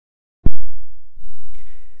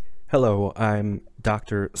Hello, I'm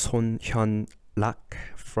Dr. Son Hyun Lak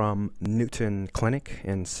from Newton Clinic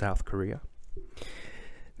in South Korea.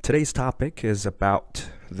 Today's topic is about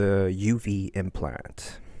the UV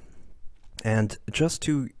implant. And just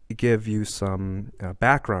to give you some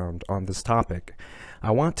background on this topic,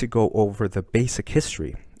 I want to go over the basic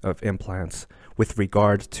history of implants with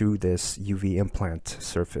regard to this UV implant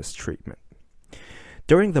surface treatment.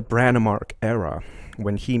 During the Brånemark era,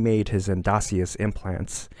 when he made his endosseous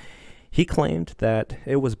implants, he claimed that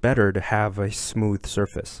it was better to have a smooth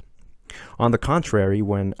surface. On the contrary,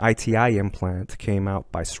 when ITI implant came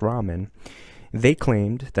out by Straumann, they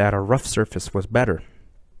claimed that a rough surface was better.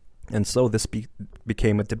 And so this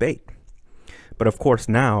became a debate. But of course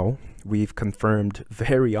now, we've confirmed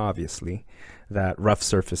very obviously that rough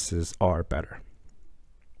surfaces are better.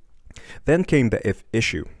 Then came the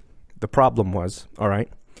issue. The problem was, alright,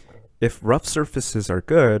 if rough surfaces are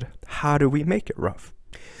good, how do we make it rough?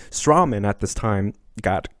 Straumann at this time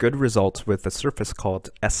got good results with a surface called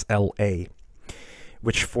SLA,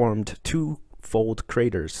 which formed two-fold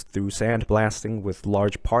craters through sandblasting with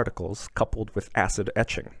large particles coupled with acid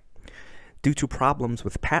etching. Due to problems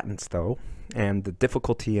with patents, though, and the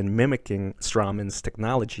difficulty in mimicking Straumann's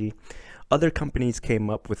technology, other companies came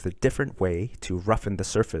up with a different way to roughen the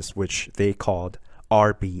surface, which they called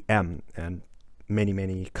RBM, and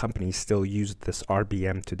many companies still use this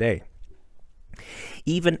RBM today.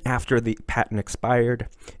 Even after the patent expired,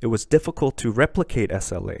 it was difficult to replicate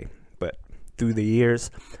SLA, but through the years,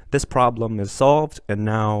 this problem is solved, and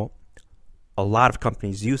now a lot of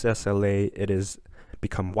companies use SLA. It has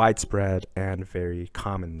become widespread and very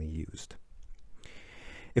commonly used.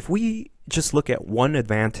 If we just look at one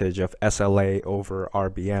advantage of SLA over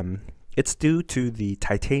RBM, it's due to the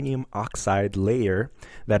titanium oxide layer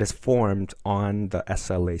that is formed on the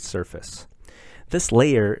SLA surface. This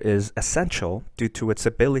layer is essential due to its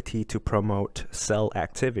ability to promote cell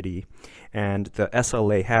activity, and the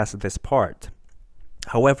SLA has this part.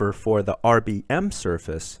 However, for the RBM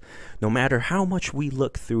surface, no matter how much we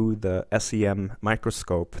look through the SEM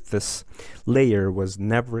microscope, this layer was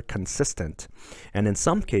never consistent, and in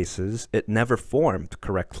some cases, it never formed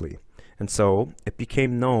correctly. And so it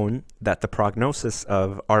became known that the prognosis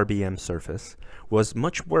of RBM surface was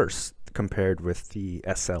much worse compared with the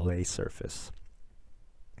SLA surface.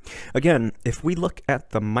 Again, if we look at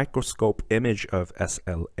the microscope image of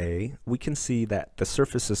SLA, we can see that the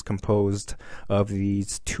surface is composed of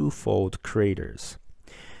these two-fold craters.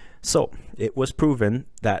 So it was proven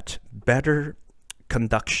that better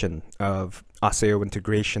conduction of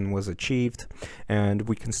osseointegration was achieved, and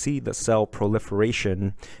we can see the cell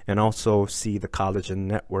proliferation and also see the collagen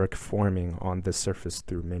network forming on this surface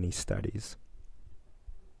through many studies.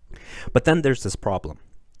 But then there's this problem.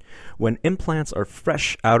 When implants are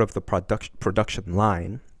fresh out of the production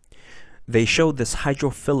line, they show this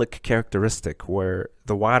hydrophilic characteristic where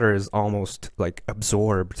the water is almost like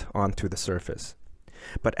absorbed onto the surface.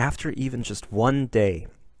 But after even just one day,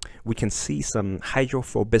 we can see some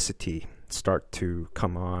hydrophobicity start to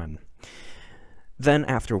come on. Then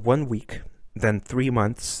after 1 week, then 3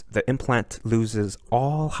 months, the implant loses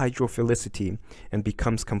all hydrophilicity and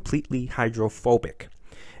becomes completely hydrophobic.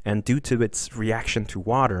 And due to its reaction to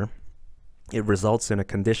water, it results in a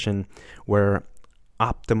condition where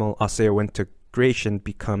optimal osseointegration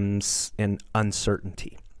becomes an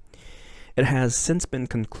uncertainty. It has since been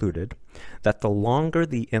concluded that the longer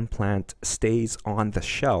the implant stays on the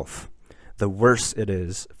shelf, the worse it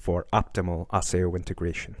is for optimal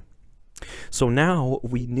osseointegration. So now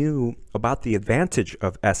we knew about the advantage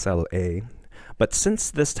of SLA, but since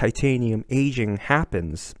this titanium aging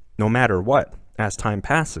happens no matter what, as time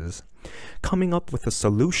passes, coming up with a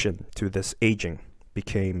solution to this aging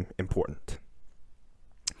became important.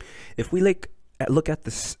 If we look at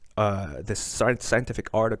this scientific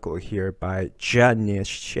article here by Jia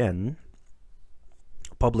Shen,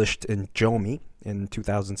 published in JOMI in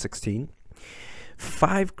 2016,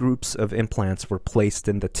 5 groups of implants were placed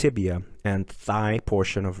in the tibia and thigh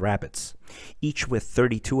portion of rabbits, each with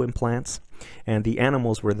 32 implants, and the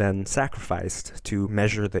animals were then sacrificed to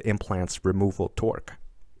measure the implant's removal torque,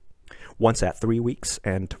 once at 3 weeks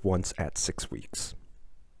and once at 6 weeks.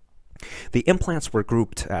 The implants were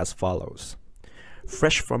grouped as follows.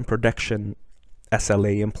 Fresh from production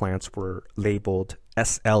SLA implants were labeled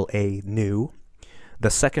SLA new.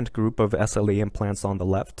 The second group of SLA implants on the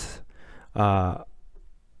left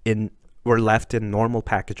were left in normal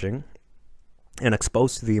packaging and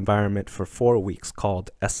exposed to the environment for 4 weeks, called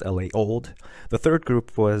SLA old. The third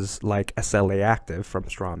group was like SLA active from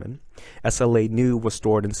Straumann. SLA new was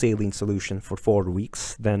stored in saline solution for 4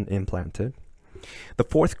 weeks, then implanted. The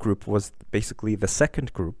fourth group was basically the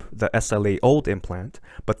second group, the SLA old implant,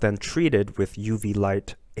 but then treated with UV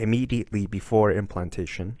light immediately before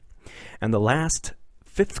implantation. And the last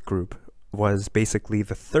fifth group was basically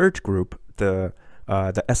the third group, the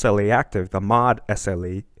SLA active, the mod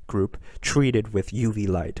SLA group, treated with UV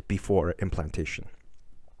light before implantation.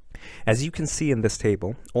 As you can see in this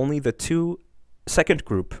table, only the second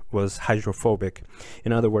group was hydrophobic.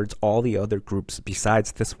 In other words, all the other groups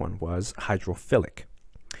besides this one was hydrophilic.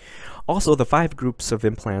 Also, the 5 groups of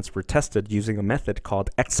implants were tested using a method called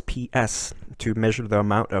XPS to measure the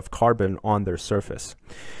amount of carbon on their surface.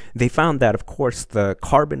 They found that, of course, the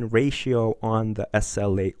carbon ratio on the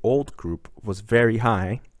SLA old group was very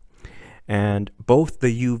high, and both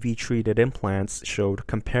the UV treated implants showed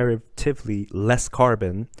comparatively less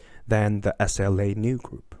carbon than the SLA new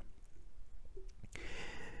group.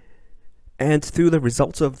 And through the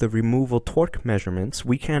results of the removal torque measurements,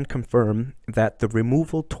 we can confirm that the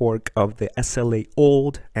removal torque of the SLA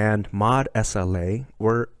old and mod SLA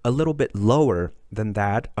were a little bit lower than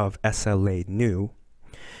that of SLA new.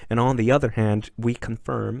 And on the other hand, we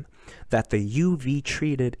confirm that the UV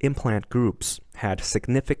treated implant groups had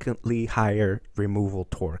significantly higher removal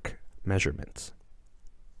torque measurements.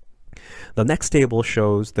 The next table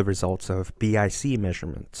shows the results of BIC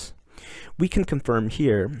measurements. We can confirm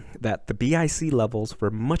here that the BIC levels were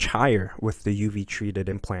much higher with the UV treated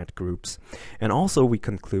implant groups, and also we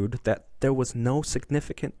conclude that there was no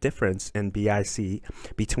significant difference in BIC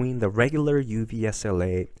between the regular UV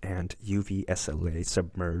SLA and UV SLA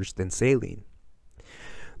submerged in saline.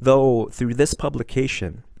 Though through this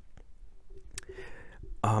publication,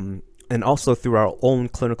 and also through our own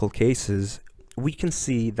clinical cases, we can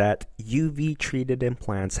see that UV treated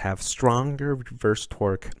implants have stronger reverse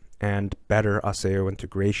torque and better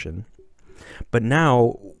osseointegration. But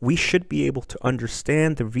now we should be able to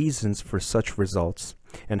understand the reasons for such results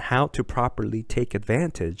and how to properly take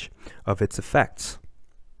advantage of its effects.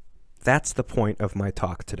 That's the point of my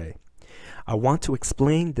talk today. I want to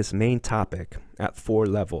explain this main topic at 4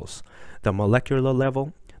 levels: the molecular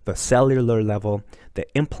level, the cellular level, the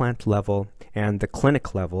implant level, and the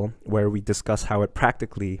clinic level, where we discuss how it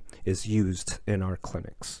practically is used in our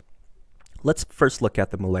clinics. Let's first look at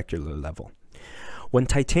the molecular level. When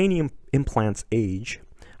titanium implants age,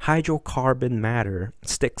 hydrocarbon matter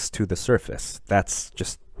sticks to the surface. That's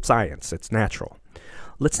just science, it's natural.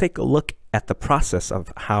 Let's take a look at the process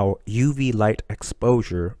of how UV light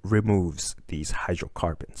exposure removes these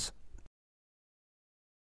hydrocarbons.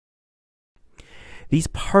 These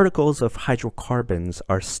particles of hydrocarbons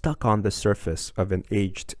are stuck on the surface of an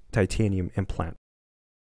aged titanium implant.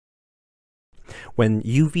 When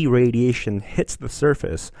UV radiation hits the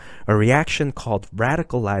surface, a reaction called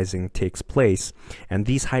radicalizing takes place, and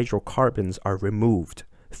these hydrocarbons are removed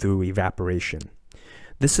through evaporation.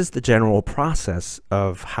 This is the general process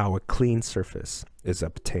of how a clean surface is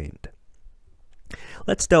obtained.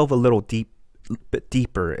 Let's delve a little bit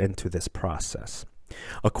deeper into this process.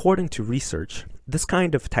 According to research, this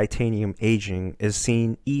kind of titanium aging is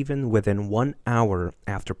seen even within 1 hour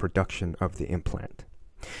after production of the implant.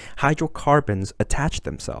 Hydrocarbons attach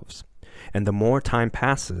themselves, and the more time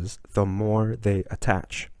passes, the more they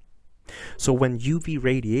attach. So when UV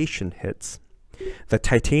radiation hits, the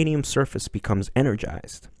titanium surface becomes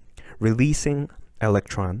energized, releasing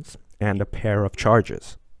electrons and a pair of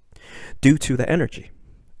charges due to the energy.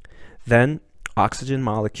 Then oxygen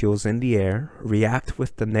molecules in the air react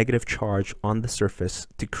with the negative charge on the surface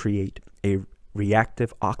to create a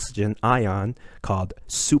reactive oxygen ion called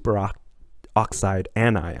superoxide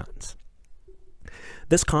anions.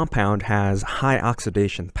 This compound has high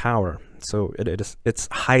oxidation power, so it's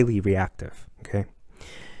highly reactive. Okay.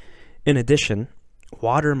 In addition,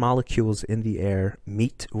 water molecules in the air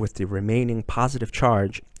meet with the remaining positive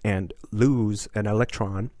charge and lose an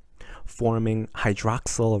electron, forming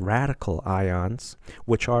hydroxyl radical ions,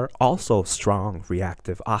 which are also strong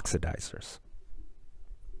reactive oxidizers.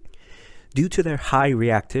 Due to their high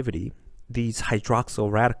reactivity, these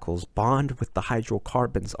hydroxyl radicals bond with the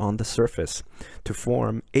hydrocarbons on the surface to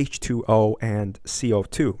form H2O and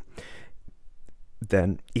CO2,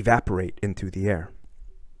 then evaporate into the air.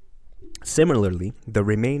 Similarly, the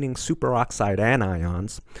remaining superoxide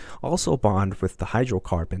anions also bond with the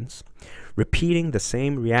hydrocarbons, repeating the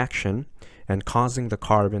same reaction and causing the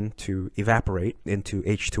carbon to evaporate into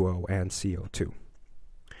H2O and CO2.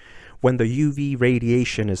 When the UV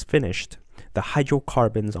radiation is finished, the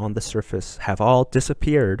hydrocarbons on the surface have all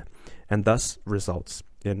disappeared, and thus results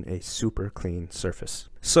in a super clean surface.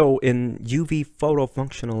 So in UV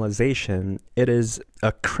photofunctionalization, it is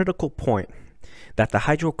a critical point that the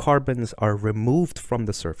hydrocarbons are removed from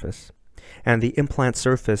the surface and the implant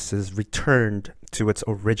surface is returned to its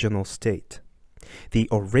original state. The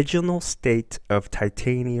original state of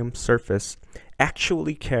titanium surface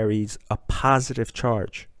actually carries a positive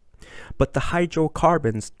charge, but the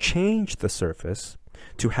hydrocarbons change the surface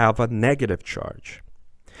to have a negative charge.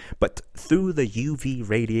 But through the UV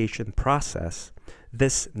radiation process,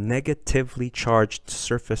 this negatively charged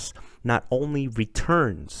surface not only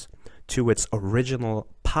returns to its original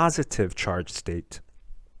positive charge state,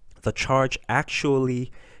 the charge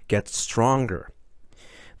actually gets stronger.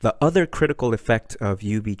 The other critical effect of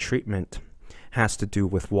UV treatment has to do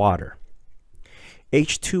with water.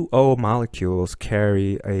 H2O molecules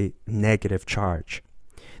carry a negative charge.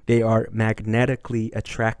 They are magnetically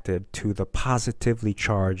attracted to the positively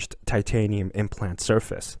charged titanium implant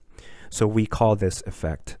surface. So we call this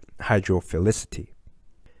effect hydrophilicity.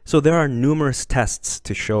 So there are numerous tests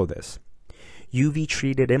to show this. UV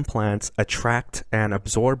treated implants attract and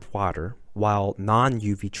absorb water, while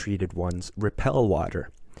non-UV treated ones repel water.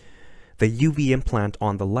 The UV implant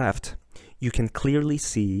on the left, you can clearly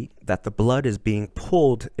see that the blood is being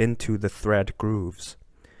pulled into the thread grooves.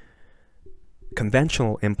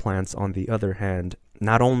 Conventional implants, on the other hand,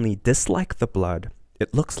 not only dislike the blood,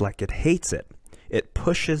 it looks like it hates it. It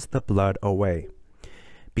pushes the blood away.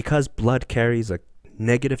 Because blood carries a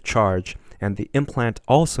negative charge and the implant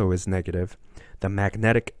also is negative, the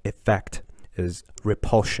magnetic effect is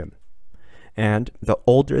repulsion. And the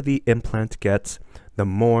older the implant gets, the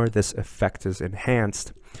more this effect is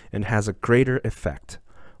enhanced and has a greater effect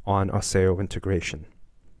on osseointegration.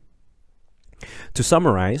 To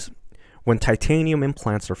summarize, when titanium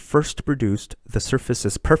implants are first produced, the surface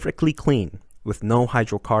is perfectly clean with no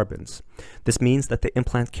hydrocarbons. This means that the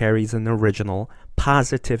implant carries an original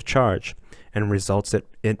positive charge and results in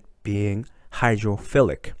it being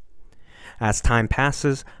hydrophilic. As time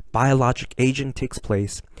passes, biologic aging takes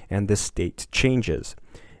place and this state changes.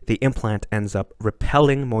 The implant ends up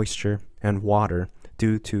repelling moisture and water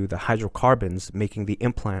due to the hydrocarbons making the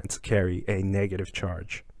implant carry a negative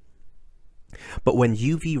charge. But when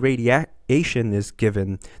UV radiation is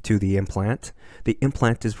given to the implant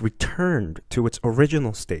is returned to its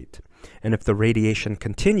original state. And if the radiation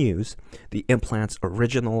continues, the implant's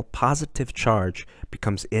original positive charge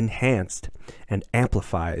becomes enhanced and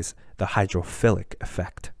amplifies the hydrophilic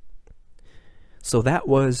effect. So that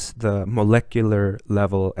was the molecular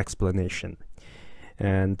level explanation.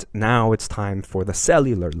 And now it's time for the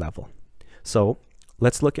cellular level. So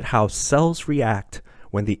let's look at how cells react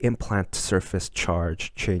when the implant surface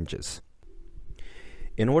charge changes.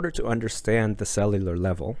 In order to understand the cellular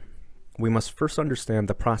level, we must first understand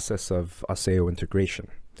the process of osseointegration.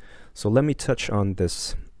 So let me touch on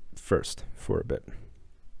this first for a bit.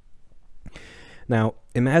 Now,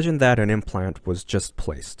 imagine that an implant was just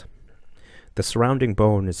placed. The surrounding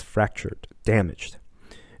bone is fractured, damaged,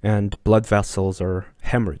 and blood vessels are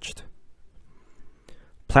hemorrhaged.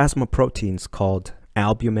 Plasma proteins called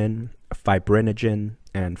albumin, fibrinogen,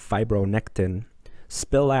 and fibronectin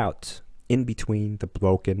spill out in between the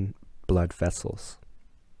broken blood vessels.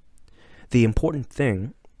 The important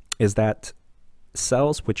thing is that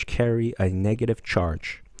cells which carry a negative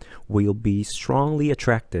charge will be strongly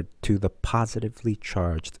attracted to the positively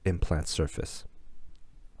charged implant surface.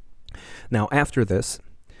 Now, after this,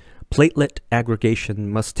 platelet aggregation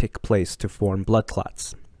must take place to form blood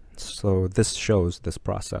clots. So this shows this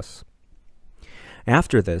process.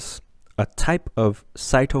 After this, a type of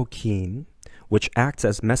cytokine which acts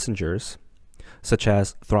as messengers, such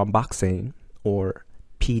as thromboxane or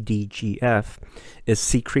PDGF, is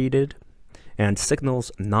secreted and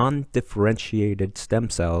signals non-differentiated stem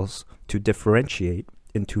cells to differentiate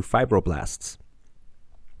into fibroblasts.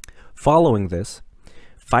 Following this,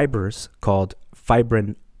 fibers called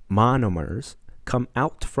fibrin monomers come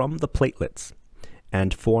out from the platelets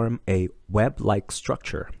and form a web-like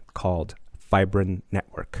structure called fibrin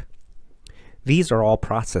network. These are all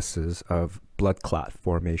processes of blood clot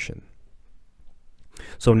formation.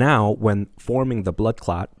 So now, when forming the blood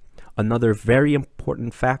clot, another very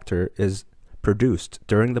important factor is produced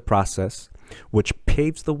during the process, which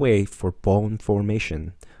paves the way for bone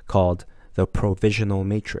formation, called the provisional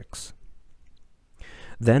matrix.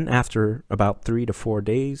 Then, after about 3 to 4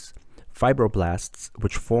 days, fibroblasts,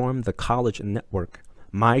 which form the collagen network,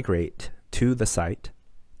 migrate to the site,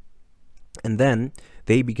 and then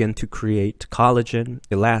they begin to create collagen,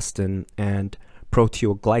 elastin, and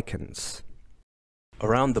proteoglycans.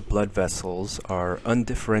 Around the blood vessels are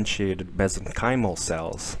undifferentiated mesenchymal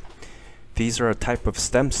cells. These are a type of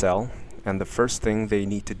stem cell, and the first thing they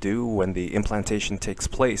need to do when the implantation takes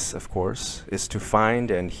place, of course, is to find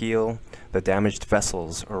and heal the damaged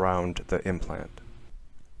vessels around the implant.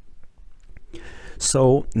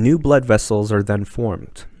 So new blood vessels are then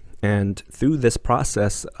formed, and through this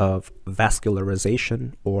process of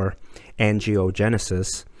vascularization or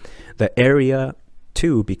angiogenesis, the area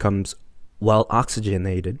too becomes well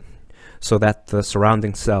oxygenated so that the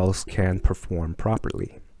surrounding cells can perform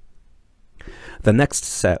properly. The next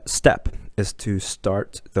step is to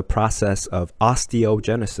start the process of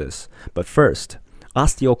osteogenesis, but first,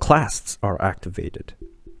 osteoclasts are activated.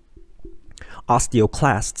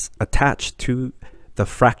 Osteoclasts attach to the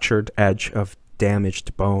fractured edge of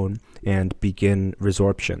damaged bone and begin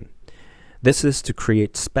resorption. This is to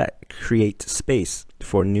create space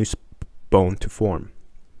for new bone to form.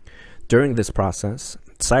 During this process,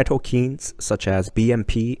 cytokines such as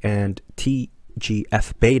BMP and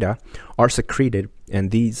TGF-beta are secreted,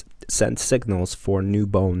 and these send signals for new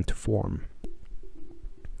bone to form.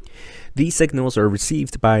 These signals are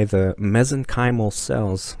received by the mesenchymal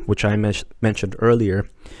cells, which I mentioned earlier,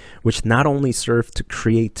 which not only serve to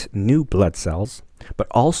create new blood cells, but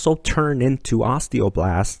also turn into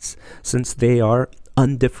osteoblasts since they are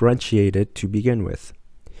undifferentiated to begin with.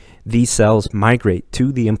 These cells migrate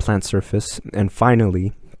to the implant surface and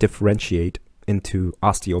finally differentiate into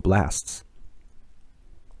osteoblasts.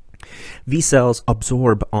 These cells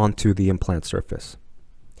absorb onto the implant surface,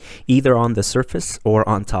 either on the surface or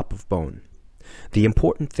on top of bone. The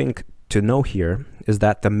important thing to know here is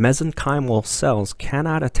that the mesenchymal cells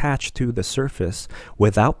cannot attach to the surface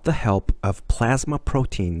without the help of plasma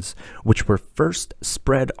proteins, which were first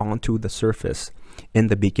spread onto the surface in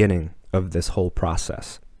the beginning of this whole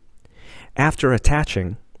process. After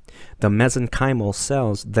attaching, the mesenchymal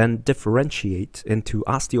cells then differentiate into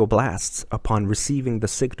osteoblasts upon receiving the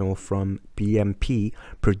signal from BMP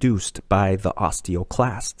produced by the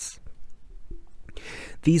osteoclasts.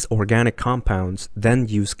 These organic compounds then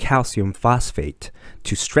use calcium phosphate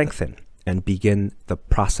to strengthen and begin the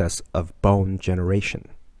process of bone generation.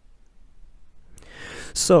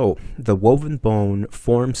 So, the woven bone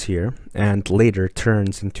forms here and later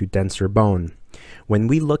turns into denser bone. When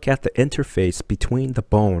we look at the interface between the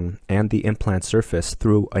bone and the implant surface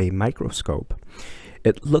through a microscope,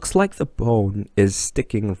 it looks like the bone is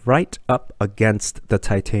sticking right up against the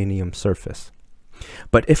titanium surface.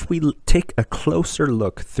 But if we take a closer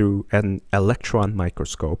look through an electron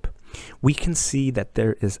microscope, we can see that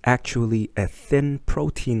there is actually a thin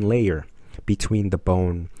protein layer between the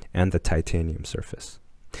bone and the titanium surface.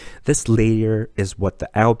 This layer is what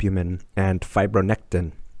the albumin and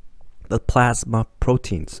fibronectin, the plasma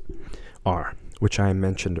proteins, are, which I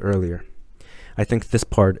mentioned earlier. I think this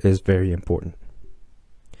part is very important.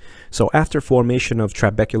 So after formation of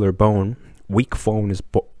trabecular bone, weak bone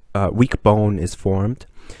is formed.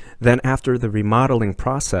 Then after the remodeling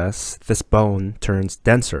process, this bone turns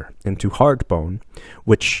denser into hard bone,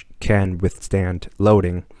 which can withstand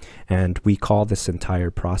loading, and we call this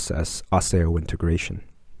entire process osseointegration.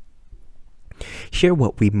 Here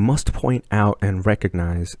what we must point out and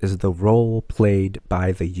recognize is the role played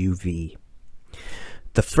by the UV.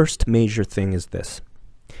 The first major thing is this.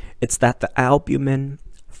 It's that the albumin,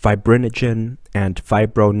 fibrinogen, and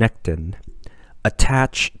fibronectin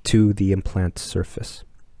attach to the implant surface.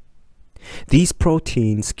 These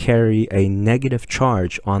proteins carry a negative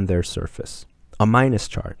charge on their surface, a minus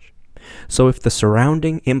charge. So if the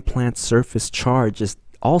surrounding implant surface charge is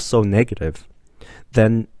also negative,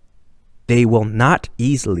 then they will not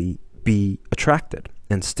easily be attracted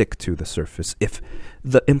and stick to the surface. If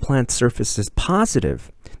the implant surface is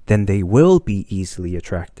positive, then they will be easily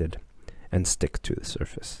attracted and stick to the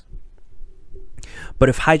surface. But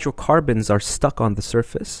if hydrocarbons are stuck on the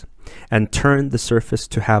surface and turn the surface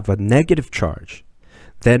to have a negative charge,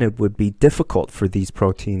 then it would be difficult for these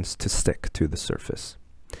proteins to stick to the surface.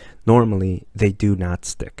 Normally, they do not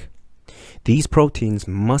stick. These proteins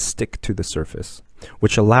must stick to the surface,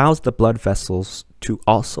 which allows the blood vessels to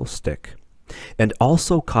also stick, and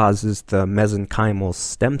also causes the mesenchymal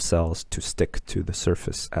stem cells to stick to the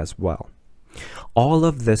surface as well. All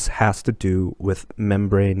of this has to do with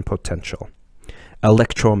membrane potential,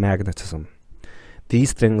 electromagnetism.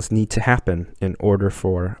 These things need to happen in order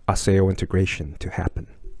for osseointegration to happen.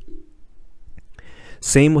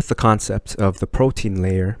 Same with the concept of the protein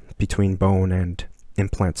layer between bone and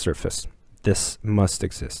implant surface. This must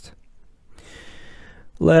exist.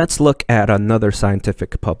 Let's look at another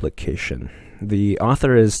scientific publication. The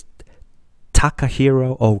author is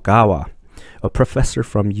Takahiro Ogawa, a professor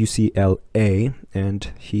from UCLA,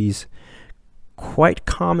 and he's quite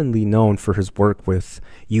commonly known for his work with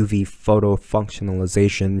UV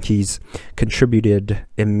photofunctionalization. He's contributed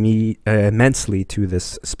immensely to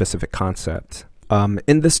this specific concept.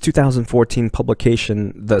 In this 2014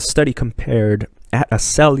 publication, the study compared at a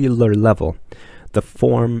cellular level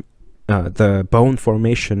the bone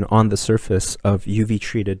formation on the surface of UV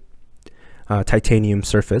treated titanium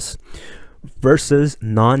surface versus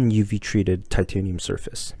non-UV treated titanium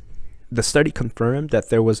surface. The study confirmed that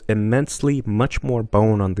there was immensely much more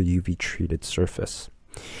bone on the UV treated surface.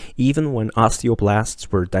 Even when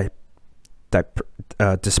osteoblasts were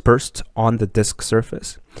dispersed on the disc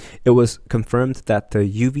surface, it was confirmed that the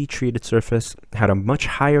UV treated surface had a much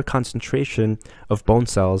higher concentration of bone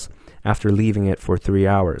cells after leaving it for 3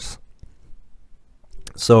 hours.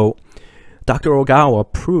 So Dr.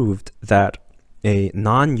 Ogawa proved that a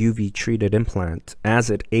non-UV treated implant, as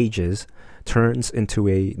it ages, turns into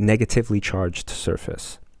a negatively charged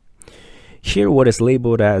surface. Here, what is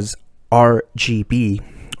labeled as RGB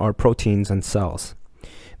are proteins and cells.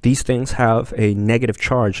 These things have a negative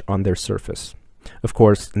charge on their surface. Of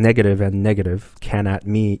course, negative and negative cannot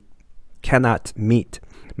meet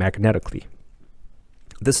magnetically.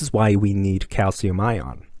 This is why we need calcium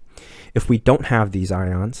ion. If we don't have these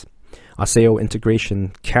ions,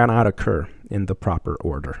 osseointegration cannot occur in the proper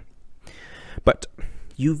order. But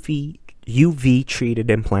UV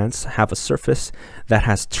treated implants have a surface that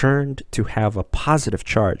has turned to have a positive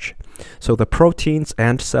charge, so the proteins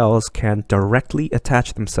and cells can directly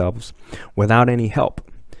attach themselves without any help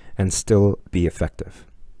and still be effective.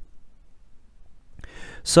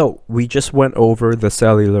 So we just went over the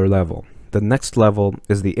cellular level. The next level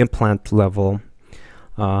is the implant level,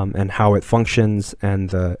 and how it functions,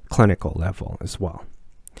 and the clinical level as well.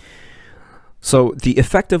 So the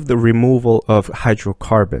effect of the removal of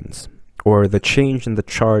hydrocarbons, or the change in the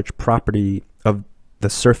charge property of the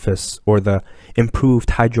surface, or the improved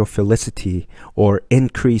hydrophilicity or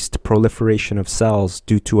increased proliferation of cells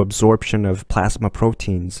due to absorption of plasma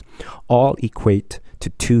proteins, all equate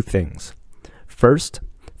to two things. First,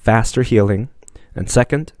 faster healing, and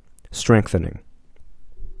second, strengthening.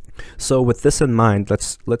 So with this in mind,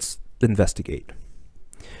 let's investigate.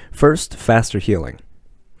 First, faster healing.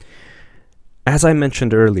 As I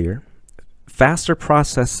mentioned earlier, faster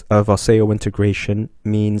process of osseointegration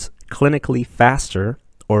means clinically faster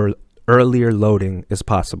or earlier loading is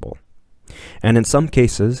possible. And in some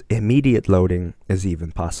cases, immediate loading is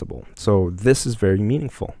even possible. So this is very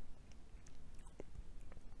meaningful.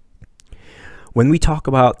 When we talk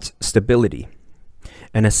about stability,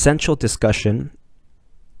 an essential discussion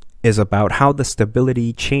is about how the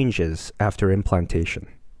stability changes after implantation.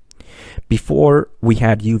 Before we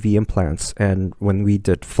had UV implants and when we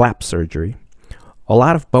did flap surgery, a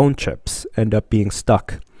lot of bone chips end up being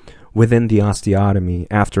stuck within the osteotomy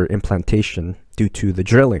after implantation due to the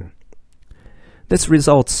drilling. This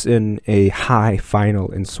results in a high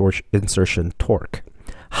final insertion torque,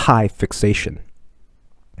 high fixation.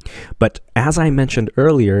 But as I mentioned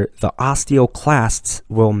earlier, the osteoclasts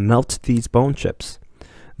will melt these bone chips.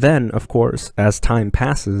 Then, of course, as time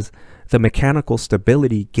passes, the mechanical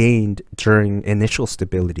stability gained during initial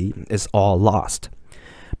stability is all lost.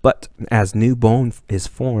 But as new bone is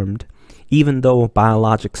formed, even though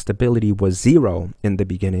biologic stability was 0 in the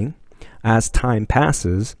beginning, as time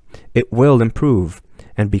passes, it will improve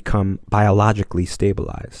and become biologically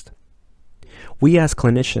stabilized. We as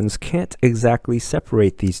clinicians can't exactly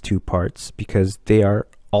separate these two parts because they are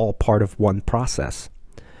all part of one process.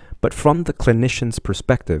 But from the clinician's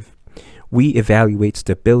perspective, we evaluate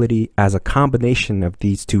stability as a combination of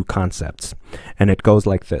these two concepts, and it goes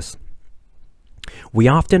like this. We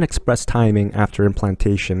often express timing after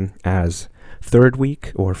implantation as 3rd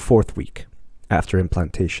week or 4th week after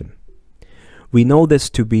implantation. We know this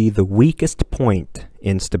to be the weakest point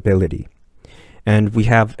in stability, and we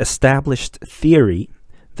have established theory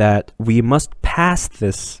that we must pass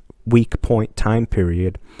this weak point time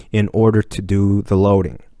period in order to do the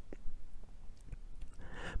loading.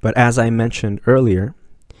 But as I mentioned earlier,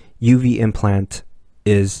 UV implant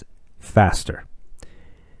is faster.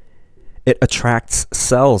 It attracts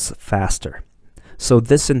cells faster. So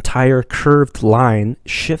this entire curved line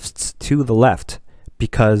shifts to the left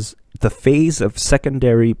because the phase of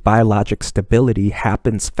secondary biologic stability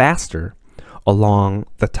happens faster along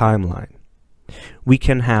the timeline. We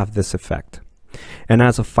can have this effect. And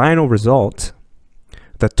as a final result,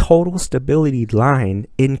 the total stability line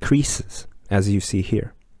increases, as you see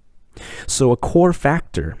here. So a core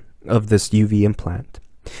factor of this UV implant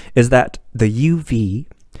is that the UV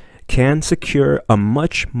can secure a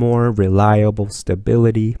much more reliable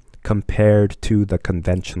stability compared to the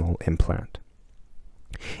conventional implant.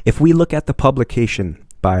 If we look at the publication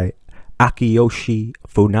by Akiyoshi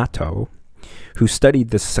Funato, who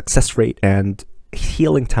studied the success rate and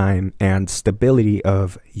healing time and stability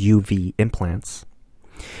of UV implants,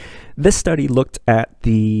 This study looked at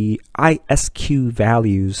the ISQ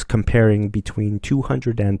values comparing between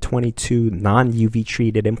 222 non-UV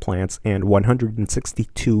treated implants and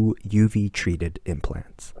 162 UV treated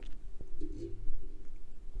implants.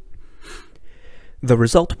 The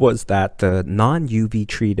result was that the non-UV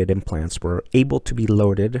treated implants were able to be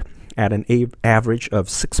loaded at an average of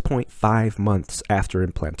 6.5 months after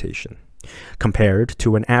implantation, compared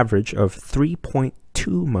to an average of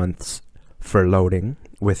 3.2 months for loading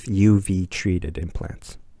with UV treated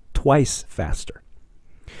implants, twice faster.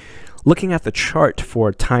 Looking at the chart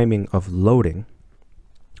for timing of loading,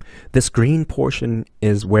 this green portion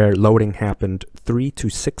is where loading happened 3 to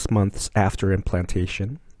 6 months after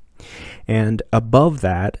implantation, and above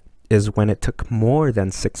that is when it took more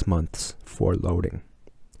than 6 months for loading.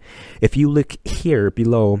 If you look here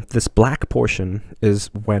below, this black portion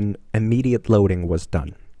is when immediate loading was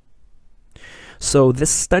done. So this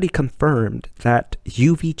study confirmed that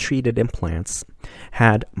UV treated implants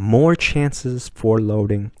had more chances for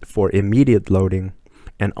loading, for immediate loading,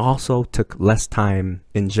 and also took less time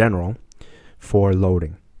in general for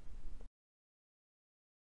loading.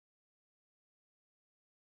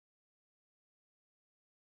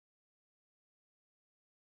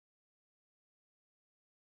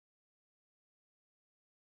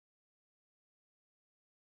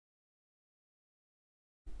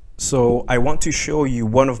 So I want to show you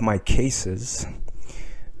one of my cases.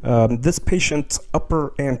 This patient's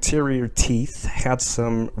upper anterior teeth had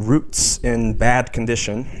some roots in bad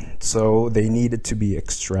condition, so they needed to be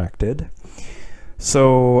extracted.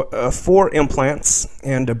 So 4 implants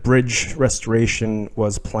and a bridge restoration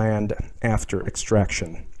was planned after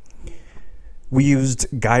extraction. We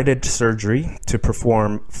used guided surgery to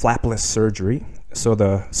perform flapless surgery, so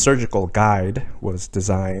the surgical guide was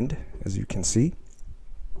designed, as you can see.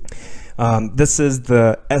 This is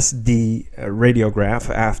the SD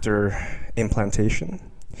radiograph after implantation.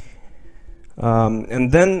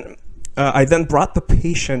 And then I then brought the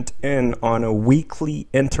patient in on a weekly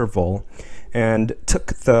interval and took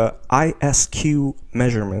the ISQ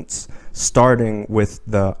measurements starting with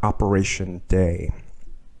the operation day.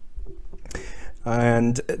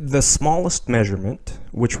 And the smallest measurement,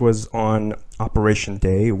 which was on operation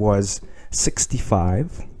day, was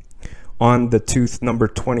 65. On the tooth number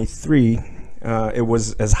 23, it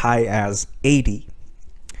was as high as 80.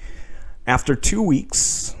 After 2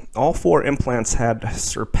 weeks, all 4 implants had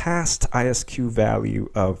surpassed ISQ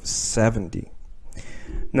value of 70.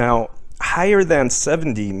 Now, higher than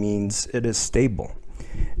 70 means it is stable.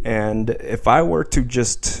 And if I were to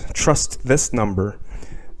just trust this number,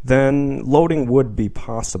 then loading would be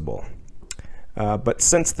possible. But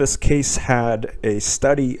since this case had a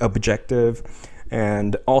study objective,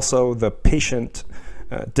 and also the patient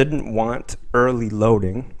didn't want early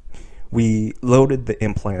loading, we loaded the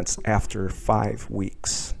implants after 5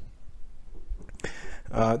 weeks.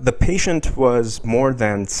 The patient was more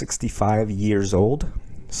than 65 years old,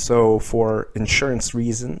 so for insurance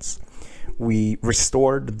reasons, we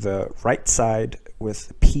restored the right side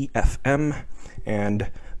with PFM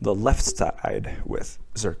and the left side with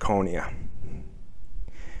zirconia.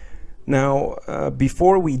 Now,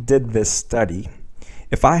 before we did this study,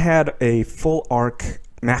 if I had a full arc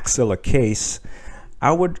maxilla case,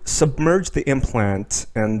 I would submerge the implant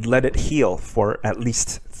and let it heal for at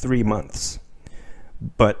least 3 months.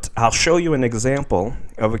 But I'll show you an example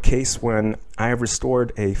of a case when I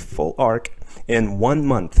restored a full arc in 1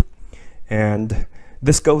 month. And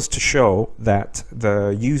this goes to show that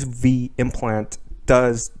the UV implant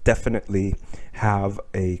does definitely have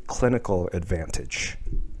a clinical advantage.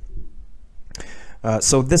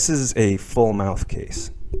 So this is a full mouth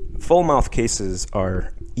case. Full mouth cases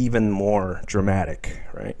are even more dramatic,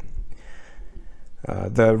 right?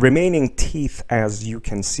 The remaining teeth, as you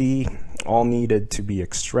can see, all needed to be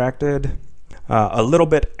extracted. A little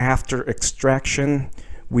bit after extraction,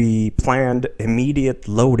 we planned immediate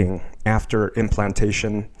loading after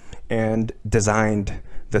implantation and designed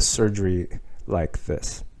the surgery like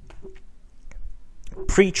this.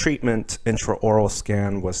 Pre-treatment intraoral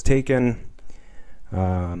scan was taken,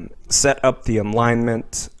 set up the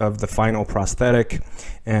alignment of the final prosthetic,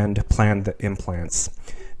 and planned the implants,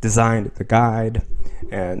 designed the guide,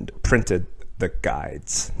 and printed the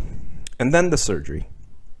guides, and then the surgery.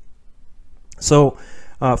 So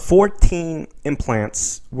 14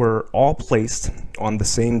 implants were all placed on the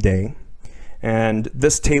same day, and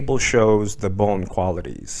this table shows the bone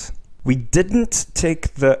qualities. We didn't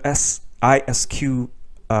take the ISQ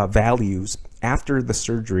values after the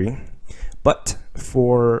surgery, but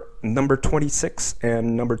for number 26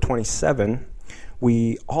 and number 27,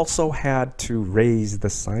 we also had to raise the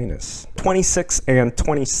sinus. 26 and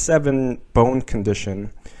 27 bone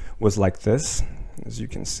condition was like this, as you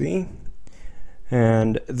can see.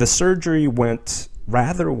 And the surgery went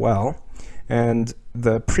rather well, and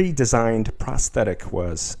the pre-designed prosthetic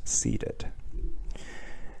was seated.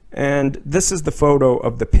 And this is the photo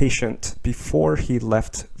of the patient before he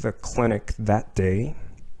left the clinic that day.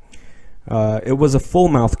 It was a full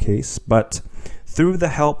mouth case, but through the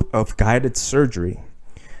help of guided surgery,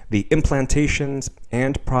 the implantations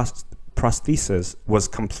and prosthesis was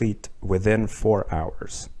complete within 4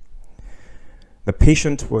 hours. The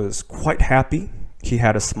patient was quite happy. He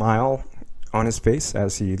had a smile on his face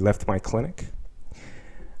as he left my clinic.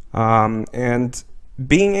 And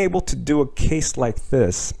being able to do a case like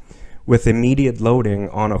this with immediate loading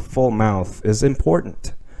on a full mouth is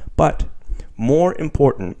important, but more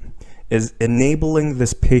important is enabling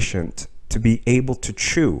this patient to be able to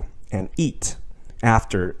chew and eat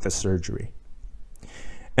after the surgery.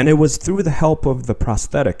 And it was through the help of the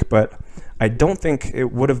prosthetic, but I don't think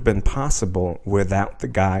it would have been possible without the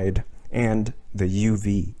guide and the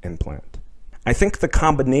UV implant. I think the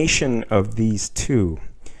combination of these two,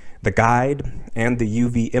 the guide and the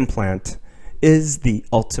UV implant, is the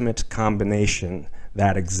ultimate combination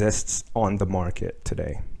that exists on the market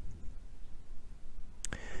today.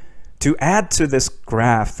 To add to this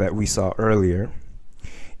graph that we saw earlier,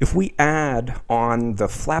 if we add on the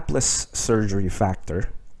flapless surgery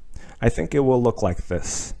factor, I think it will look like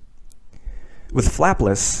this. With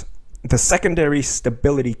flapless, the secondary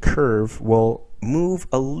stability curve will move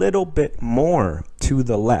a little bit more to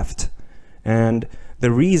the left. And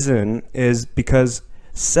the reason is because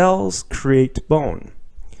cells create bone.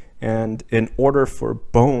 And in order for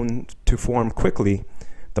bone to form quickly,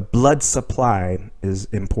 the blood supply is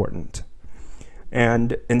important.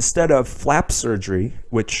 And instead of flap surgery,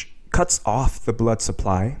 which cuts off the blood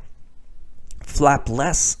supply,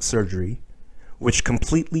 flapless surgery, which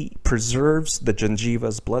completely preserves the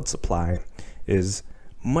gingiva's blood supply, is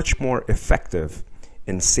much more effective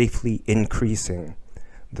in safely increasing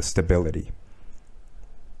the stability.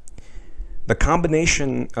 The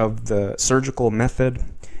combination of the surgical method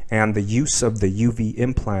and the use of the UV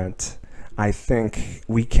implant, I think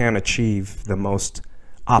we can achieve the most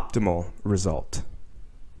optimal result.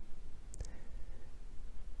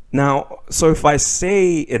 Now, so if I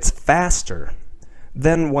say it's faster,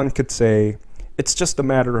 then one could say it's just a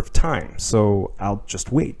matter of time, so I'll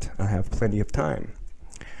just wait. I have plenty of time.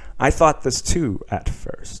 I thought this too at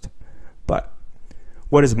first, but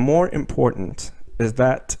what is more important is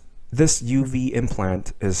that this UV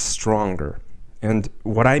implant is stronger. And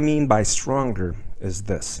what I mean by stronger is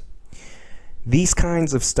this. These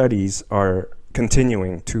kinds of studies are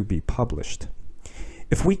continuing to be published.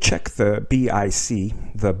 If we check the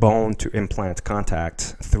BIC, the bone to implant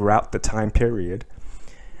contact, throughout the time period,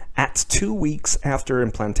 at 2 weeks after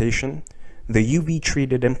implantation, the UV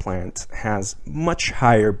treated implant has much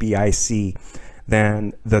higher BIC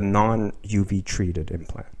than the non-UV treated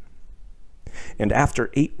implant. And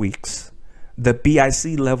after 8 weeks, the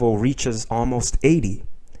BIC level reaches almost 80,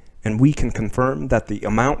 and we can confirm that the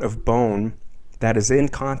amount of bone that is in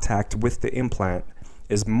contact with the implant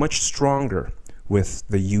is much stronger with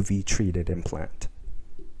the UV treated implant.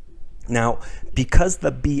 Now, because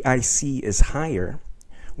the BIC is higher,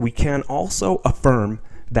 we can also affirm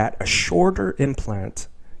that a shorter implant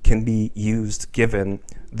can be used given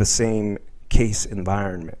the same case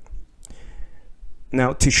environment.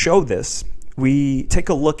 Now, to show this, we take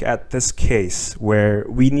a look at this case where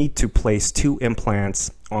we need to place 2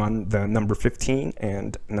 implants on the number 15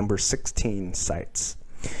 and number 16 sites.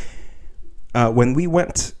 When we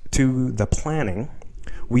went to the planning,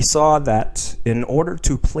 we saw that in order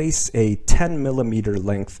to place a 10 millimeter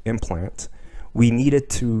length implant, we needed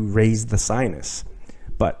to raise the sinus.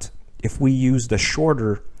 But if we used a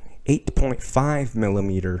shorter 8.5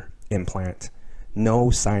 millimeter implant, no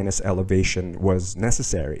sinus elevation was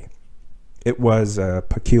necessary. It was a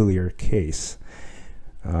peculiar case.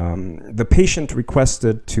 The patient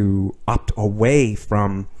requested to opt away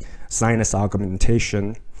from sinus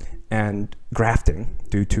augmentation and grafting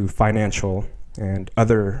due to financial and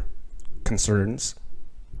other concerns.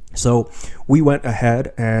 So we went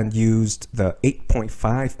ahead and used the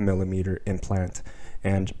 8.5 millimeter implant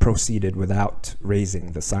and proceeded without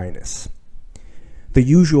raising the sinus. The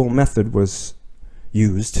usual method was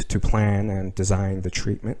used to plan and design the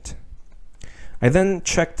treatment. I then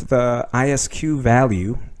checked the ISQ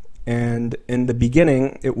value, and in the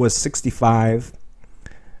beginning it was 65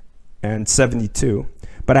 and 72,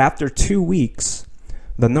 but after 2 weeks,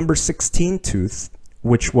 the number 16 tooth,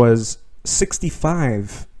 which was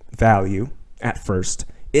 65 value at first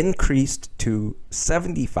increased to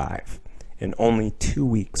 75 in only 2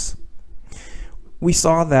 weeks. We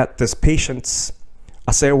saw that this patient's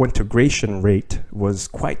osseointegration rate was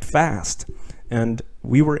quite fast, and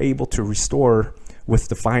we were able to restore with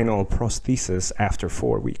the final prosthesis after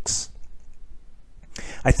 4 weeks.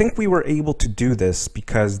 I think we were able to do this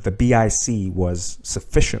because the BIC was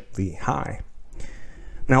sufficiently high.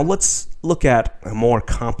 Now let's look at a more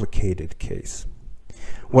complicated case.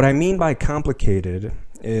 What I mean by complicated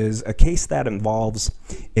is a case that involves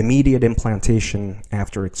immediate implantation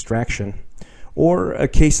after extraction, or a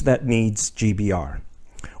case that needs GBR,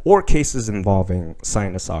 or cases involving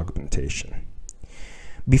sinus augmentation.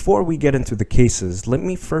 Before we get into the cases, let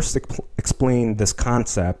me first explain this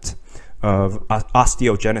concept of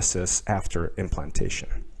osteogenesis after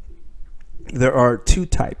implantation. There are 2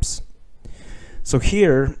 types. So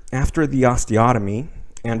here, after the osteotomy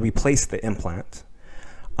and we place the implant,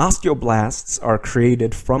 osteoblasts are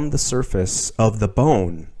created from the surface of the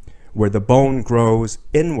bone, where the bone grows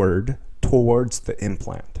inward towards the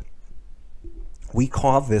implant. We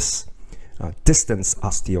call this distance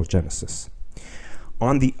osteogenesis.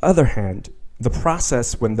 On the other hand, the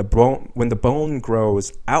process when the bone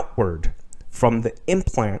grows outward from the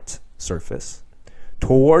implant surface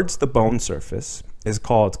towards the bone surface is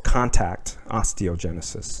called contact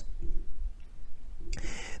osteogenesis.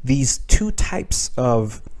 These 2 types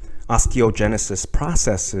of osteogenesis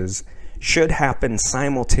processes should happen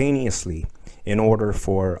simultaneously in order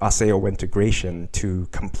for osseointegration to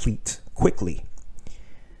complete quickly.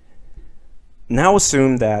 Now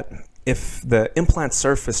assume that if the implant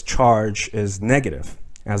surface charge is negative,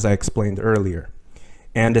 as I explained earlier,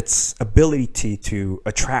 and its ability to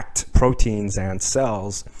attract proteins and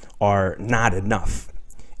cells are not enough,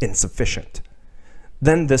 insufficient,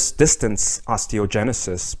 then this distance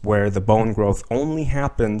osteogenesis, where the bone growth only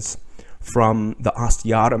happens from the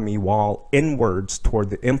osteotomy wall inwards toward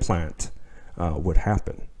the implant, would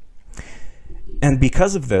happen. And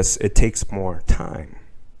because of this, it takes more time.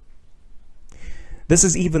 This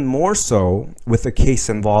is even more so with a case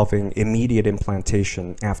involving immediate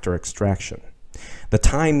implantation after extraction. The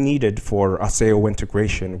time needed for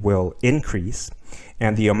osseointegration will increase,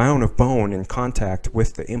 and the amount of bone in contact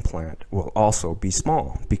with the implant will also be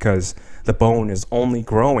small, because the bone is only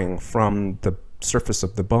growing from the surface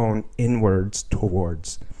of the bone inwards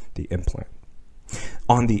towards the implant.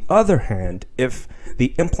 On the other hand, if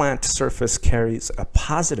the implant surface carries a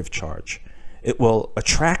positive charge, it will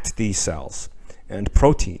attract these cells and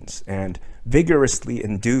proteins and vigorously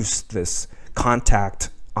induce this contact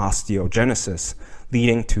osteogenesis,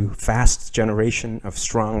 leading to fast generation of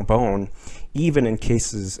strong bone, even in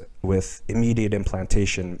cases with immediate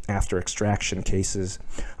implantation after extraction cases,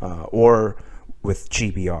 or with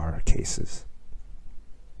GBR cases.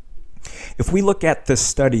 If we look at this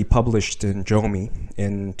study published in JOMI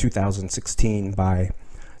in 2016 by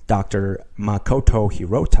Dr. Makoto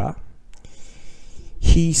Hirota,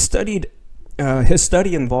 his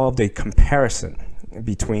study involved a comparison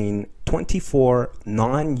between 24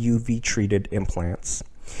 non-UV treated implants,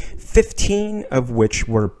 15 of which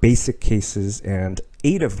were basic cases and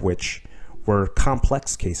 8 of which were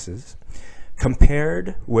complex cases,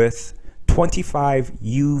 compared with 25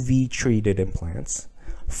 UV treated implants,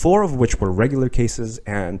 4 of which were regular cases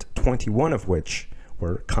and 21 of which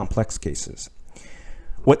were complex cases.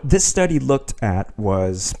 What this study looked at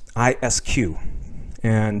was ISQ,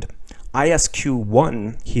 and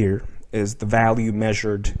ISQ1 here is the value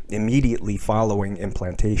measured immediately following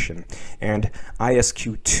implantation, and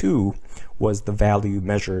ISQ2 was the value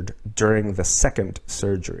measured during the second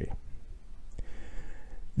surgery.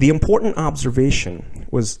 The important observation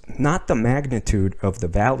was not the magnitude of the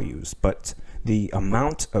values, but the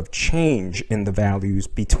amount of change in the values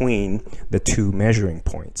between the 2 measuring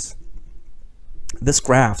points. This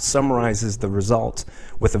graph summarizes the result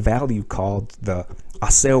with a value called the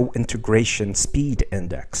Osseointegration Speed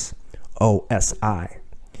Index, OSI.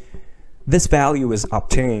 This value is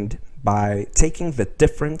obtained by taking the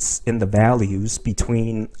difference in the values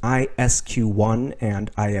between ISQ1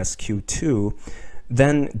 and ISQ2,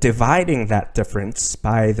 then dividing that difference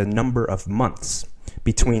by the number of months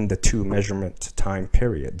between the 2 measurement time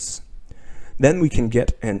periods. Then we can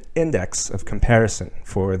get an index of comparison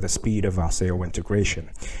for the speed of osseointegration,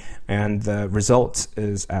 and the result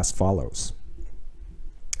is as follows.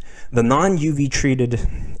 The non-UV treated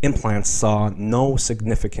implants saw no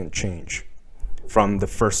significant change from the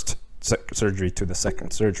first surgery to the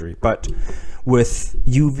second surgery, but with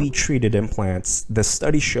UV treated implants, the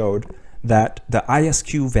study showed that the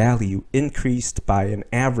ISQ value increased by an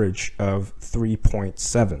average of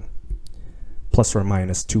 3.7, plus or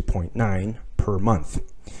minus 2.9 per month.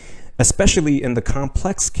 Especially in the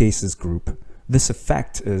complex cases group, this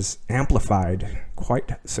effect is amplified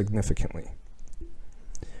quite significantly.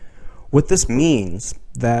 What this means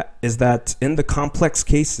is that in the complex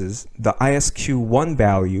cases, the ISQ1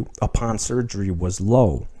 value upon surgery was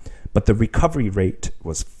low, but the recovery rate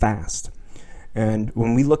was fast. And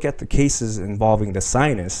when we look at the cases involving the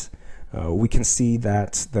sinus, we can see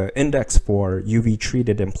that the index for UV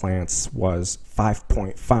treated implants was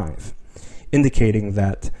 5.5, indicating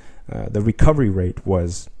that the recovery rate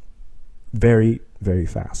was very, very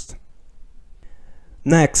fast.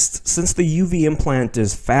 Next, since the UV implant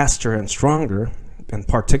is faster and stronger, and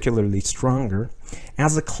particularly stronger,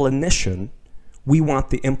 as a clinician, we want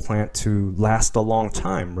the implant to last a long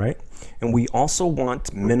time, right? And we also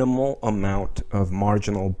want minimal amount of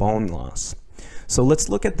marginal bone loss. So let's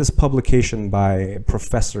look at this publication by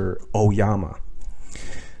Professor Oyama.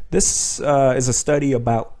 This is a study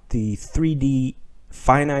about the 3D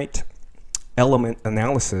finite element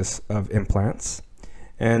analysis of implants.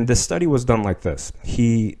 And this study was done like this.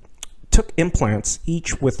 He took implants,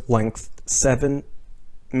 each with length 7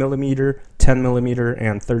 millimeter, 10 millimeter,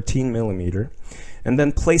 and 13 millimeter, and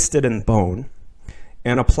then placed it in bone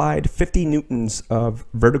and applied 50 newtons of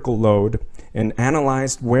vertical load and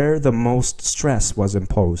analyzed where the most stress was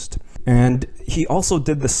imposed. And he also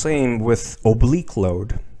did the same with oblique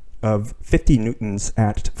load of 50 newtons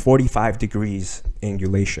at 45 degrees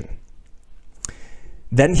angulation.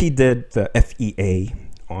 Then he did the FEA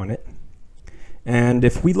on it. And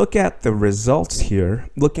if we look at the results here,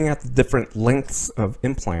 looking at the different lengths of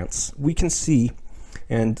implants, we can see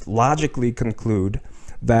and logically conclude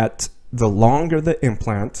that the longer the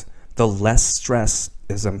implant, the less stress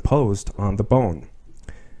is imposed on the bone.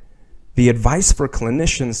 The advice for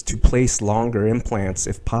clinicians to place longer implants,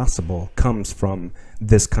 if possible, comes from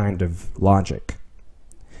this kind of logic.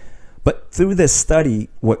 But through this study,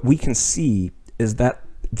 what we can see is that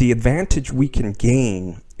the advantage we can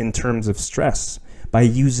gain in terms of stress by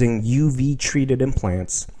using UV treated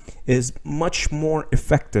implants is much more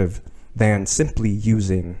effective than simply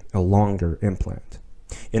using a longer implant.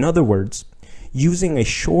 In other words, using a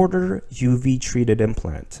shorter UV treated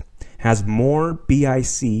implant has more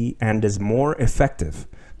BIC and is more effective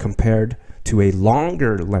compared to a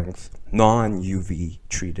longer length non-UV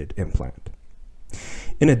treated implant.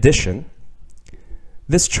 In addition,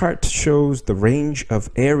 this chart shows the range of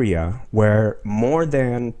area where more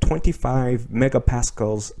than 25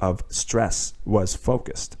 megapascals of stress was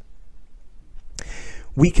focused.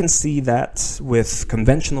 We can see that with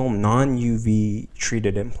conventional non-UV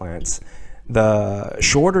treated implants, the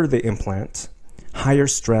shorter the implant, higher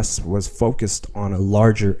stress was focused on a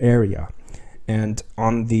larger area. And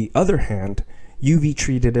on the other hand, UV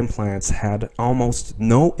treated implants had almost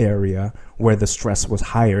no area where the stress was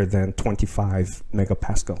higher than 25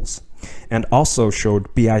 megapascals, and also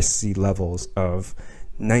showed BIC levels of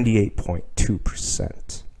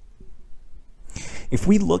 98.2%. If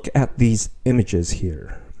we look at these images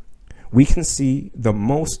here, we can see the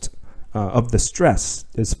most of the stress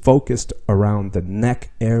is focused around the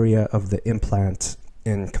neck area of the implant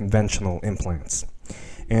in conventional implants.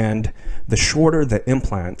 And the shorter the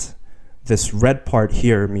implant, this red part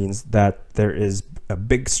here means that there is a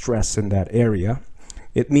big stress in that area.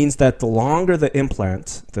 It means that the longer the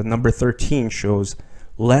implant, the number 13 shows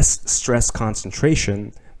less stress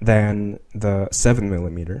concentration than the 7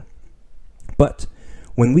 millimeter. But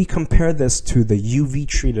when we compare this to the UV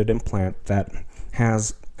treated implant that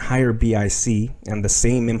has higher BIC and the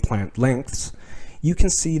same implant lengths, you can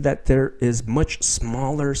see that there is much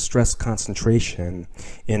smaller stress concentration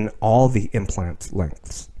in all the implant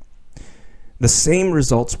lengths. The same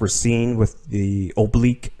results were seen with the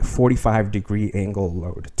oblique 45-degree angle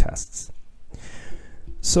load tests.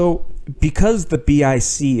 So because the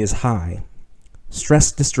BIC is high,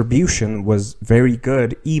 stress distribution was very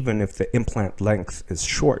good even if the implant length is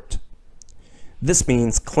short. This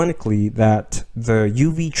means clinically that the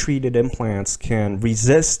UV treated implants can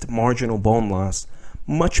resist marginal bone loss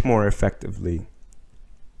much more effectively.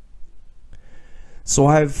 So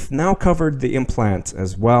I've now covered the implant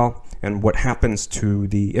as well and what happens to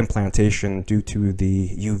the implantation due to the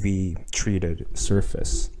UV treated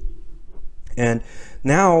surface. And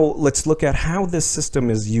now let's look at how this system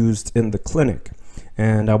is used in the clinic.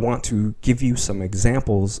 And I want to give you some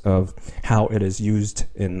examples of how it is used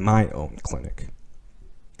in my own clinic.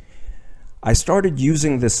 I started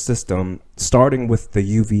using this system starting with the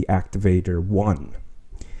UV Activator 1.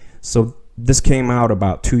 So this came out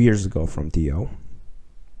about 2 years ago from DIO.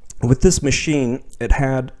 With this machine, it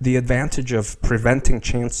had the advantage of preventing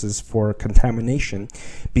chances for contamination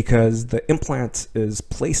because the implant is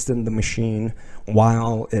placed in the machine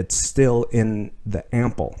while it's still in the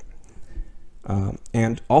ample.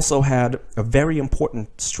 And also had a very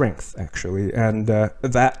important strength, actually, and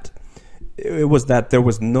that there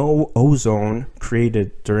was no ozone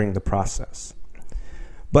created during the process.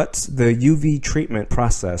 But the UV treatment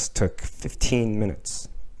process took 15 minutes.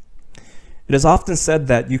 It is often said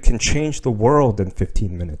that you can change the world in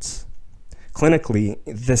 15 minutes. Clinically,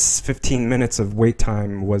 this 15 minutes of wait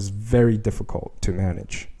time was very difficult to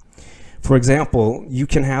manage. For example, you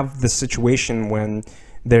can have the situation when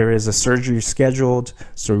there is a surgery scheduled,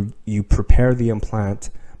 so you prepare the implant,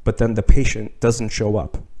 but then the patient doesn't show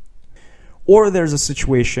up. Or there's a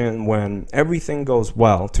situation when everything goes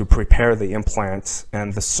well to prepare the implant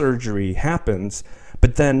and the surgery happens,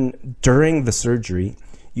 but then during the surgery,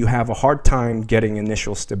 you have a hard time getting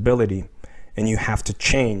initial stability and you have to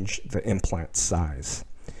change the implant size,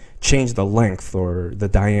 change the length or the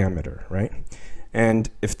diameter, right? And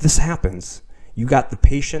if this happens, you got the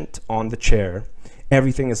patient on the chair,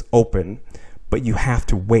 everything is open, but you have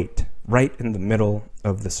to wait right in the middle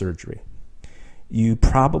of the surgery. You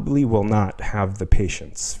probably will not have the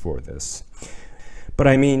patience for this. But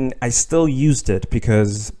I mean, I still used it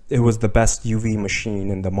because it was the best UV machine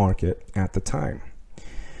in the market at the time.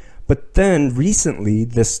 But then recently,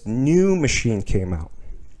 this new machine came out,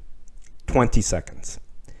 20 seconds.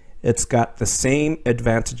 It's got the same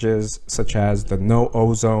advantages such as the no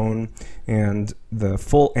ozone and the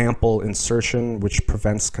full ample insertion, which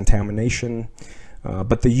prevents contamination.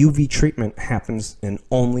 But the UV treatment happens in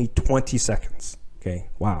only 20 seconds. Okay,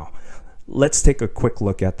 wow. Let's take a quick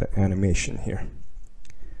look at the animation here.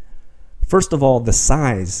 First of all, the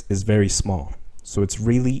size is very small, so it's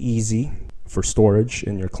really easy for storage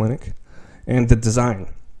in your clinic. And the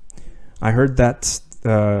design. I heard that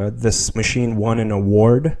this machine won an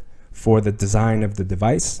award for the design of the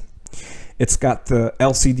device. It's got the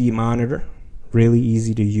LCD monitor, really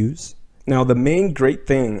easy to use. Now, the main great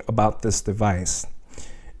thing about this device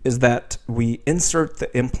is that we insert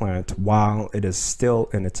the implant while it is still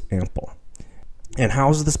in its ample. And how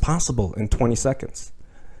is this possible in 20 seconds?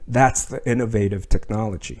 That's the innovative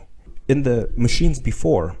technology. In the machines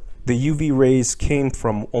before, the UV rays came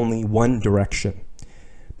from only one direction.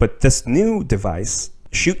 But this new device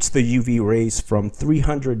shoots the UV rays from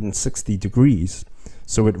 360 degrees,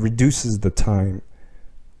 so it reduces the time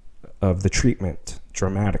of the treatment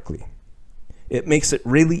dramatically. It makes it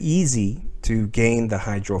really easy to gain the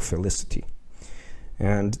hydrophilicity.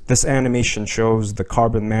 And this animation shows the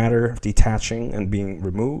carbon matter detaching and being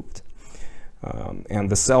removed. And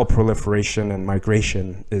the cell proliferation and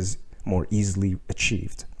migration is more easily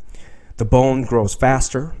achieved. The bone grows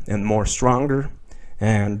faster and more stronger,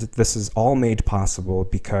 and this is all made possible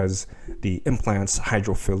because the implant's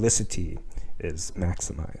hydrophilicity is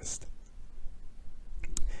maximized.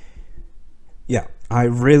 Yeah, I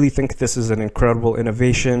really think this is an incredible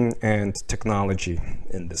innovation and technology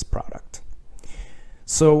in this product.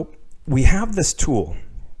 So we have this tool,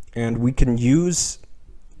 and we can use,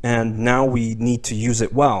 and now we need to use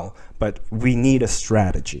it well, but we need a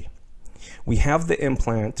strategy. We have the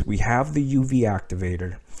implant, we have the UV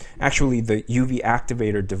activator. Actually, the UV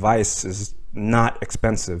activator device is not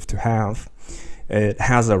expensive to have. It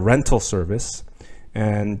has a rental service,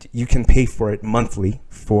 and you can pay for it monthly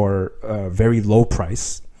for a very low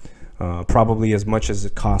price, probably as much as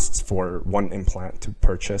it costs for one implant to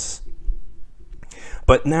purchase.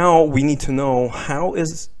 But now we need to know, how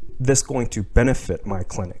is this going to benefit my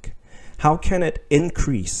clinic? How can it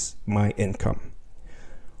increase my income?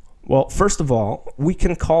 Well, first of all, we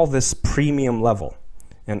can call this premium level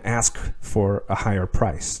and ask for a higher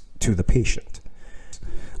price to the patient.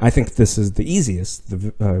 I think this is the easiest,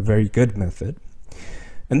 the very good method.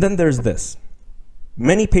 And then there's this.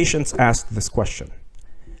 Many patients ask this question: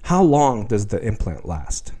 how long does the implant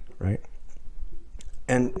last, right?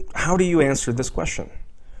 And how do you answer this question?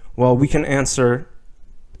 Well, we can answer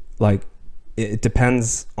like, it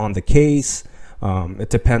depends on the case. It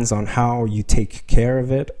depends on how you take care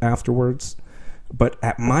of it afterwards. But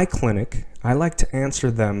at my clinic, I like to answer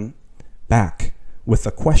them back with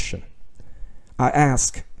a question. I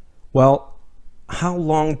ask, well, how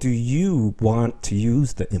long do you want to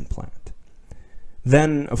use the implant?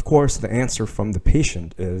 Then, of course, the answer from the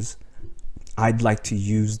patient is, I'd like to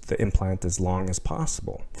use the implant as long as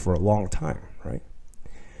possible, for a long time, right?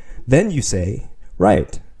 Then you say,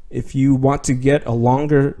 right, if you want to get a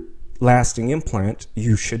longer lasting implant,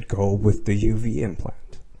 you should go with the UV implant.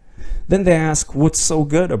 Then they ask, what's so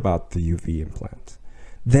good about the UV implant?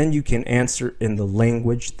 then you can answer in the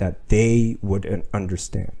language that they would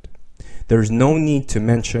understand. There's no need to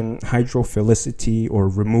mention hydrophilicity or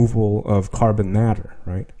removal of carbon matter,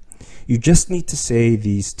 right? You just need to say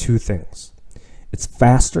these two things. It's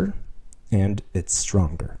faster and it's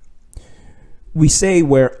stronger. We say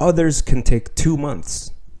where others can take 2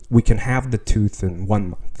 months, we can have the tooth in 1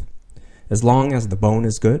 month, as long as the bone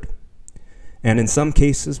is good. And in some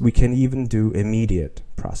cases, we can even do immediate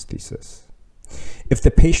prosthesis. If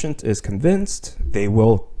the patient is convinced, they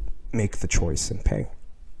will make the choice and pay.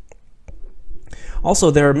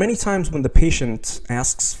 Also, there are many times when the patient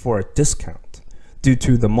asks for a discount due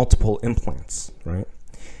to the multiple implants, right?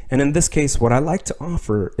 And in this case, what I like to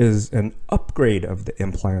offer is an upgrade of the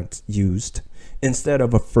implant used instead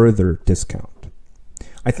of a further discount.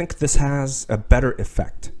 I think this has a better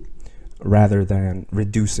effect rather than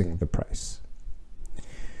reducing the price.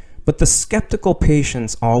 But the skeptical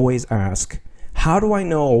patients always ask, how do I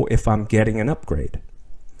know if I'm getting an upgrade?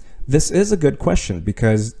 This is a good question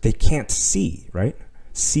because they can't see, right?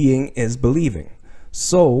 Seeing is believing.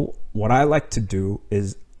 So what I like to do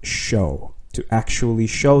is to actually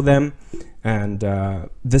show them. And the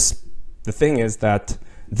thing is that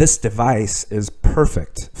this device is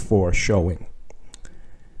perfect for showing.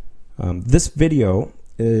 This video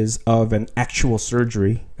is of an actual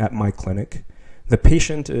surgery at my clinic. The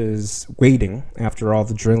patient is waiting after all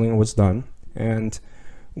the drilling was done, and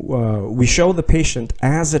we show the patient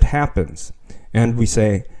as it happens, and we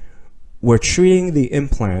say, we're treating the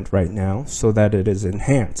implant right now so that it is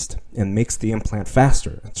enhanced and makes the implant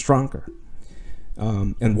faster and stronger.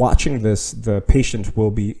 And watching this, the patient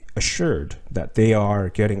will be assured that they are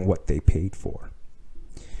getting what they paid for.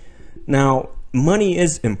 Now, money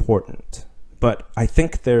is important, but I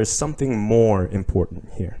think there's something more important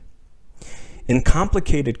here. In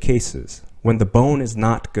complicated cases, when the bone is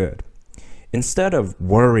not good, instead of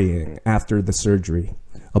worrying after the surgery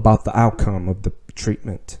about the outcome of the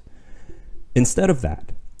treatment, instead of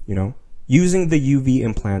that, using the UV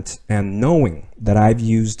implant and knowing that I've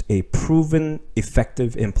used a proven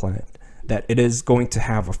effective implant, that it is going to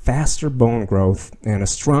have a faster bone growth and a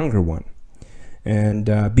stronger one,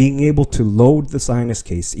 and being able to load the sinus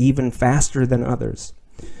case even faster than others,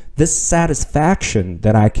 this satisfaction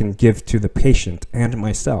that I can give to the patient and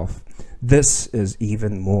myself, this is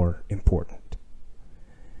even more important.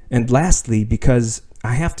 And lastly, because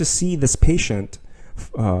I have to see this patient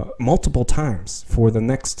multiple times for the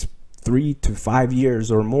next 3 to 5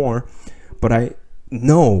 years or more, but I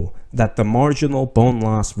know that the marginal bone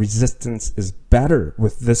loss resistance is better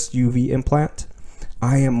with this UV implant,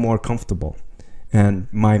 I am more comfortable and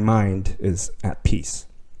my mind is at peace.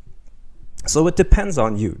 So it depends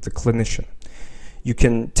on you, the clinician. You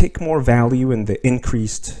can take more value in the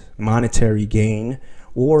increased monetary gain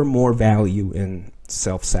or more value in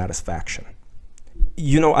self-satisfaction.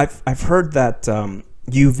 I've heard that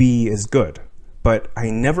UV is good, but I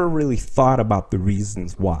never really thought about the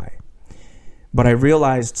reasons why. But I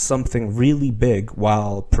realized something really big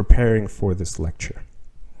while preparing for this lecture.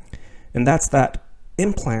 And that's that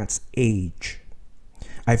implants age.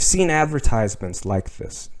 I've seen advertisements like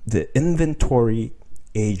this, the inventory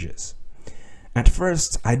ages. At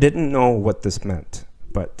first, I didn't know what this meant,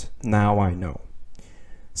 but now I know.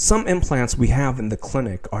 Some implants we have in the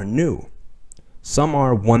clinic are new. Some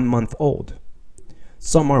are 1 month old.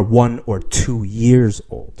 Some are 1 or 2 years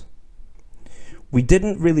old. We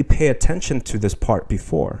didn't really pay attention to this part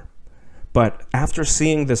before, but after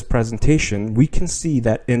seeing this presentation, we can see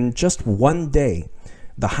that in just 1 day,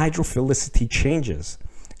 the hydrophilicity changes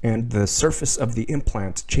and the surface of the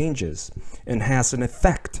implant changes and has an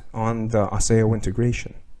effect on the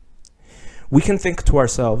osseointegration. We can think to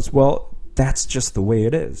ourselves, well, that's just the way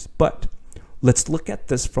it is, but let's look at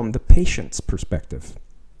this from the patient's perspective.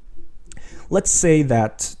 Let's say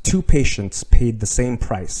that 2 patients paid the same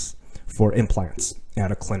price for implants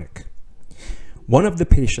at a clinic. One of the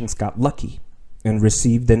patients got lucky and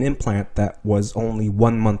received an implant that was only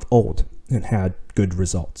 1 month old and had good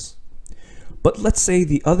results. But let's say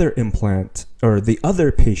the other implant, or the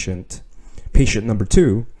other patient number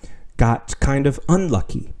 2, got kind of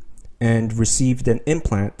unlucky and received an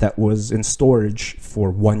implant that was in storage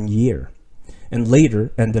for 1 year and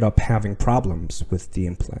later ended up having problems with the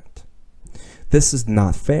implant. This is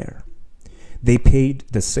not fair. They paid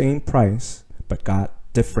the same price but got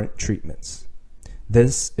different treatments.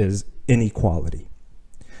 This is inequality.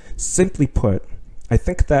 Simply put, I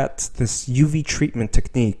think that this UV treatment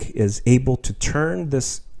technique is able to turn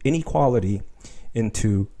this inequality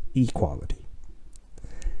into equality.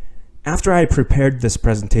 After I prepared this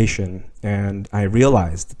presentation and I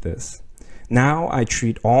realized this, Now I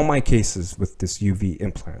treat all my cases with this UV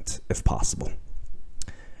implant if possible.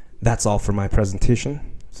 That's all for my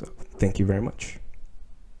presentation. So thank you very much.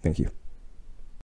 Thank you.